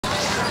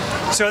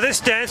So this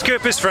dance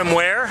group is from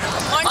where?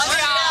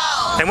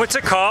 Montreal. And what's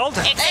it called?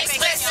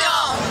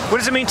 Ekspresyon. What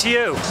does it mean to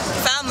you?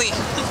 Family.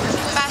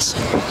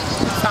 Passion.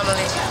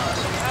 Family.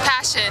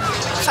 Passion.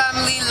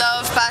 Family,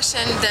 love,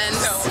 passion,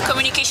 dance.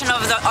 Communication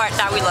of the art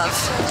that we love.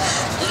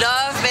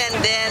 Love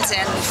and dance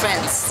and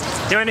friends.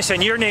 You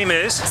understand, your name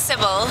is?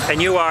 Sybil.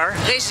 And you are?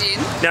 Regine.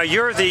 Now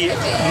you're the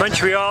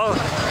Montreal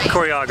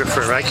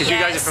choreographer, right? Because you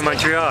guys are from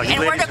Montreal. And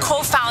we're the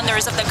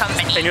co-founders of the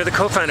company. And you're the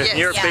co-founders. Yes. And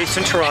you're based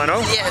in Toronto.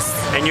 Yes.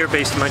 And you're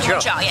based in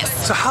Montreal. Montreal,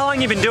 yes. So how long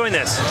have you been doing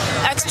this?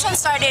 Ekspresyon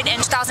started in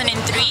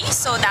 2003,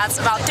 so that's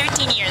about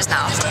 13 years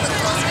now.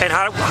 And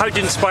how did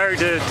you inspire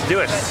to do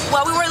it?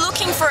 Well, we were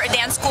looking for a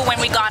dance school when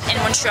we got in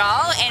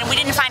Montreal, and we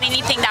didn't find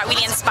anything that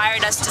really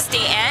inspired us to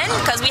stay in,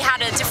 because we had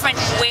a different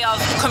way of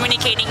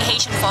communicating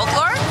Haitian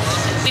folklore.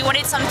 We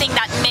wanted something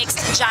that mixed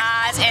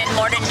jazz and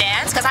modern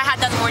dance, because I had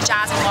done more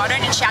jazz and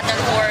modern, and she had done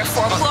more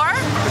folklore.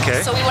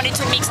 Okay. So we wanted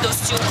to mix those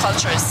two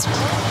cultures.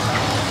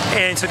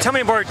 And so tell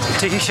me about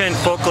Tahitian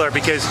folklore,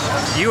 because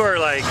you are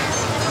like,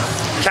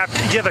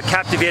 you have a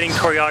captivating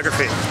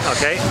choreography,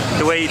 okay?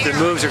 The way the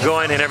moves are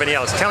going and everything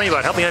else. Tell me about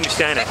it. Help me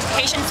understand it.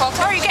 Haitian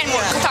folklore, you can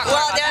talk more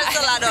about There's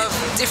a lot of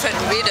different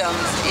rhythms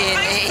in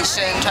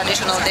Haitian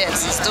traditional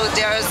dance. So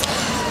there's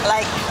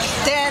like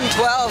 10,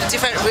 12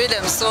 different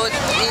rhythms. So it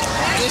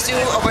gives you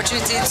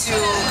opportunity to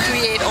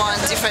create on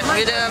different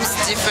rhythms,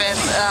 different,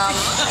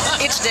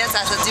 each dance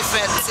has a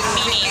different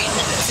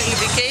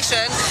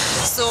signification.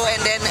 So,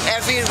 and then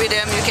every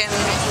rhythm you can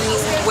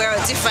wear a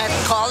different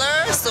color.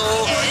 So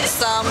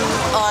some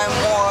are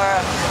more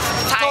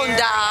toned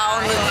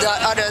down, the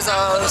others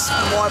are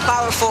more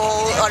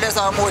powerful, others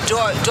are more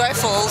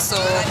joyful, so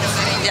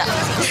yeah.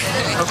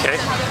 Okay.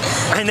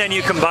 And then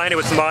you combine it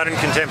with modern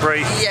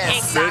contemporary.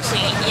 Yes. Exactly,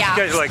 yeah.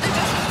 You guys are like,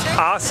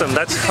 awesome,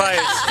 that's why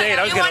I stayed.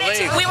 I was going to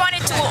leave. We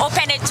wanted to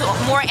open it to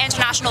more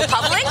international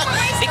public,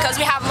 because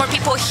we have more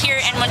people here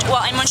in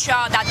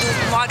Montreal that do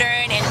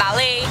modern and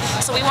ballet,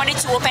 so we wanted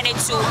to open it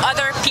to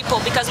other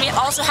people, because we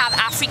also have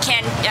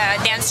African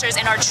dancers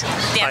in our dance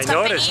company. I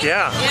noticed,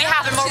 yeah. We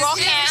have a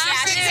Moroccan.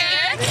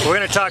 We're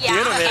going to talk to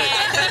you in a minute.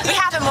 And we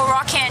have a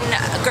Moroccan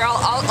girl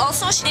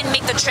also. She didn't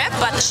make the trip,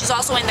 but she's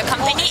also in the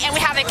company. And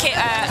we have a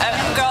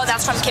girl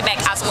that's from Quebec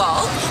as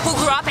well, who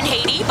grew up in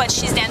Haiti, but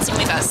she's dancing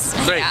with us.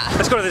 Great. Yeah.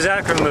 Let's go to the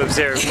Zaccharin moves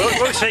there. What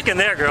was shaking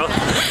there, girl?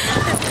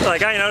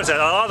 Like, I noticed that.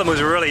 All the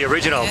moves were really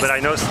original, but I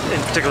noticed in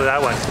particular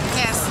that one.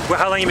 Yes. Well,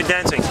 how long have you been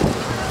dancing?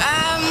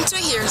 2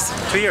 years.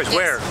 2 years. Yes.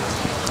 Where?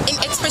 In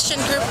ekspresyon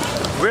group.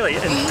 Really?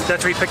 And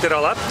that's where you picked it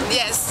all up?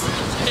 Yes.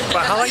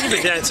 Well, how long have you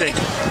been dancing?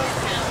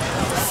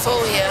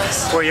 4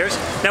 years. 4 years?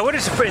 Now, what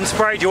has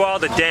inspired you all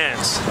to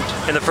dance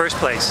in the first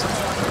place?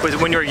 Was it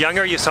when you were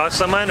younger you saw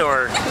someone,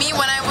 or? Me,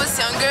 when I was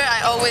younger,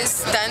 I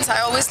always danced.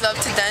 I always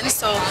loved to dance.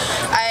 So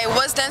I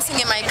was dancing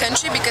in my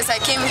country because I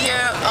came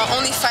here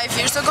only 5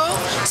 years ago.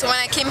 So when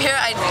I came here,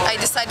 I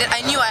decided,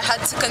 I knew I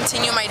had to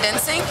continue my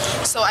dancing.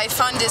 So I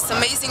found this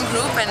amazing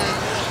group, and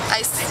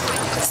I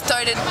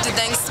started to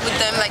dance with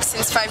them like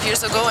since 5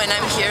 years ago, and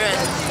I'm here,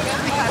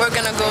 and we're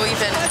gonna go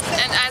even.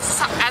 And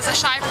as a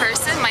shy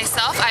person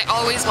myself, I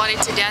always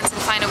wanted to dance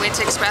and find a way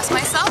to express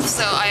myself.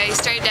 So I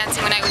started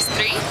dancing when I was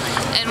 3,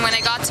 and when I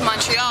got to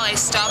Montreal, I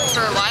stopped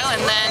for a while,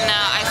 and then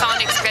I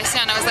found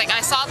ekspresyon. I was like,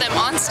 I saw them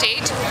on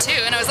stage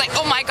too, and I was like,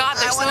 oh my god,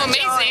 they're so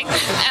amazing,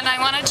 and I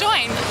want to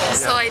join.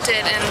 So I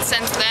did, and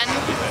since then,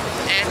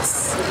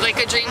 it's like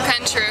a dream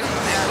come true.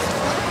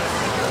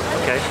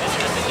 Okay.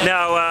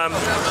 Now,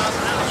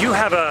 you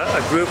have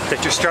a group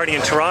that you're starting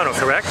in Toronto,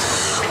 correct?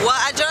 Well,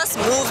 I just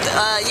moved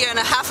a year and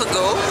a half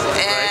ago,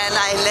 and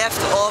I left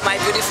all my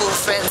beautiful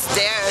friends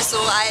there, so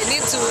I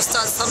need to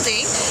start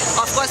something.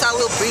 Of course, I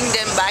will bring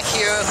them back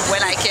here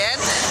when I can.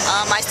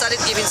 I started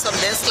giving some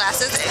dance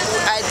classes.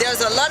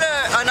 There's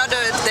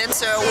another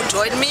dancer who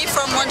joined me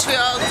from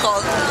Montreal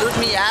called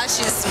Ludmilla.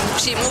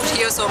 She moved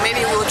here, so maybe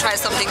we'll try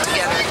something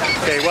together.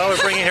 Okay, well, we're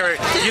bringing her.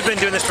 You've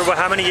been doing this for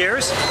how many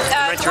years?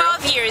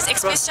 12 years.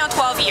 Ekspresyon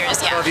 12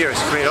 years, yeah. 12 years,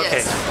 great, okay.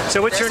 Yes. So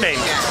what's your name?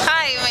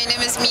 Hi, my name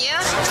is Mia.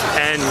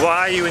 And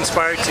why are you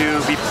inspired to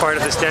be part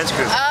of this dance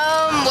group?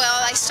 Well,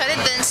 I started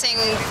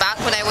dancing back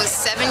when I was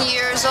 7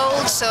 years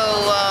old. So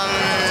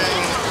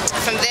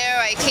from there,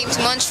 I came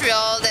to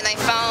Montreal. Then I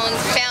found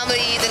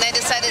family. Then I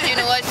decided, you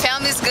know what,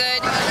 family's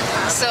good.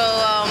 So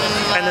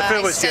and the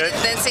food was good.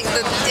 Dancing.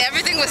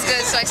 Everything was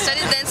good. So I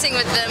started dancing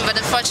with them. But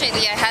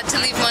unfortunately, I had to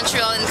leave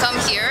Montreal and come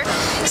here.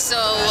 So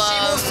she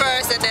moved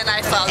first, and then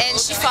I followed. And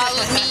she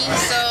followed me.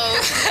 So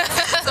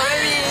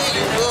maybe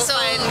we'll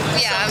find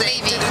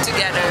something to do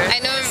together. I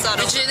know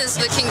Regine is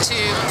looking to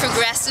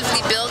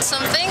progressively build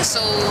something, so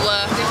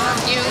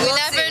we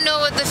never know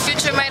what the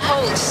future might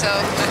hold. So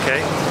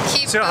okay.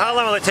 So how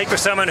long will it take for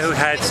someone who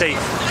had, say,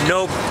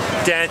 no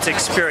dance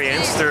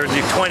experience, they're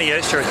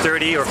 20-ish or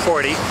 30 or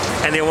 40,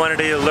 and they wanted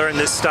to learn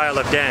this style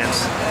of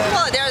dance?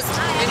 Well, there's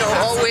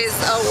always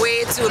a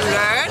way to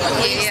learn.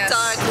 We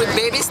start with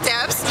baby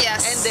steps,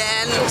 and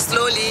then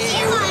slowly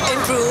you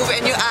improve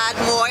and you add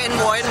more and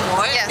more and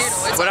more.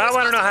 Yes. But I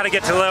want to know how to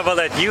get to the level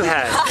that you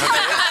had.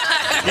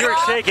 Okay? You were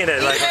shaking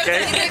it, like,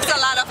 okay? It takes a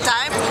lot of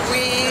time.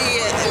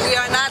 We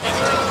are not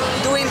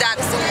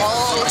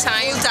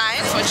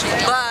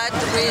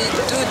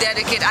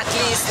dedicate at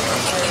least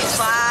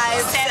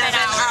 5-7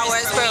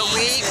 hours per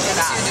week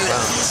to do that.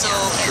 So,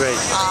 Great.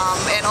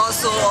 And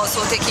also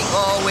taking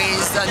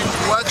always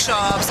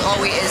workshops,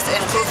 always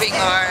improving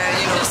our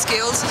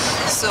skills.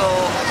 So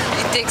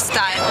it takes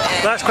time.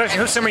 Last question: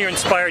 who's some of your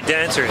inspired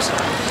dancers?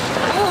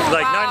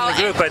 Like not in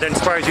the group, but that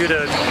inspires you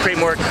to create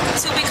more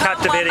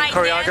captivating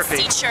choreography.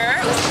 My dance teacher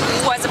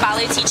was a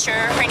ballet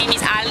teacher. Her name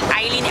is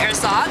Eileen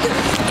Herzog,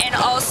 and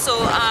also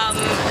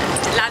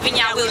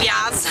Lavinia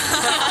Williams.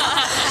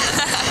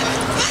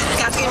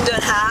 Catherine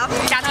Dunham,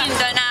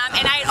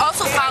 and I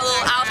also follow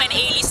Alvin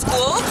Ailey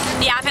School,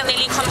 the Alvin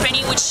Ailey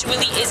Company, which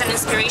really is an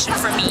inspiration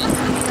for me.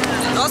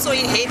 Also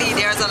in Haiti,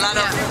 there's a lot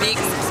of big,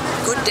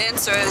 good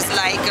dancers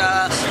like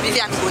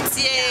Viviane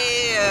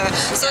Gauthier.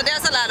 So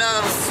there's a lot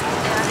of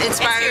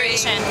inspiring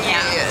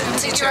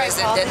teachers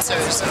and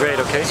dancers. Great.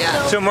 Okay.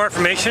 Yeah. So more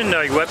information.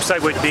 Your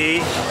website would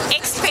be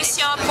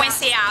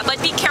ekspresyon.ca,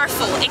 but be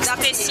careful.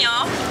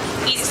 Ekspresyon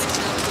is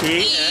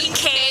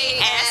ekspresyon.ca.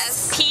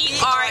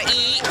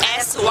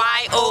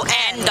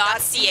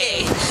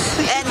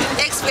 And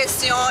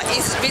ekspresyon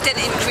is written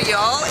in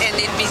Creole, and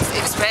it means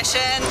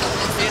expression.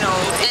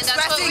 And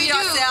that's what we expressing do.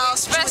 yourself.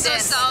 Express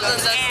ourselves on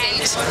the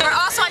And stage. we're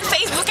also on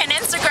Facebook and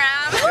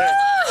Instagram.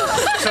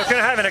 So can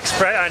I have an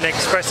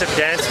expressive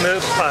dance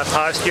move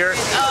posture?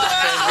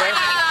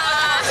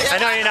 I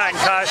know you're not in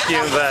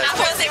costume, but That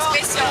was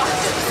ekspresyon.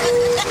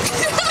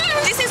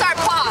 This is our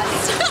pause.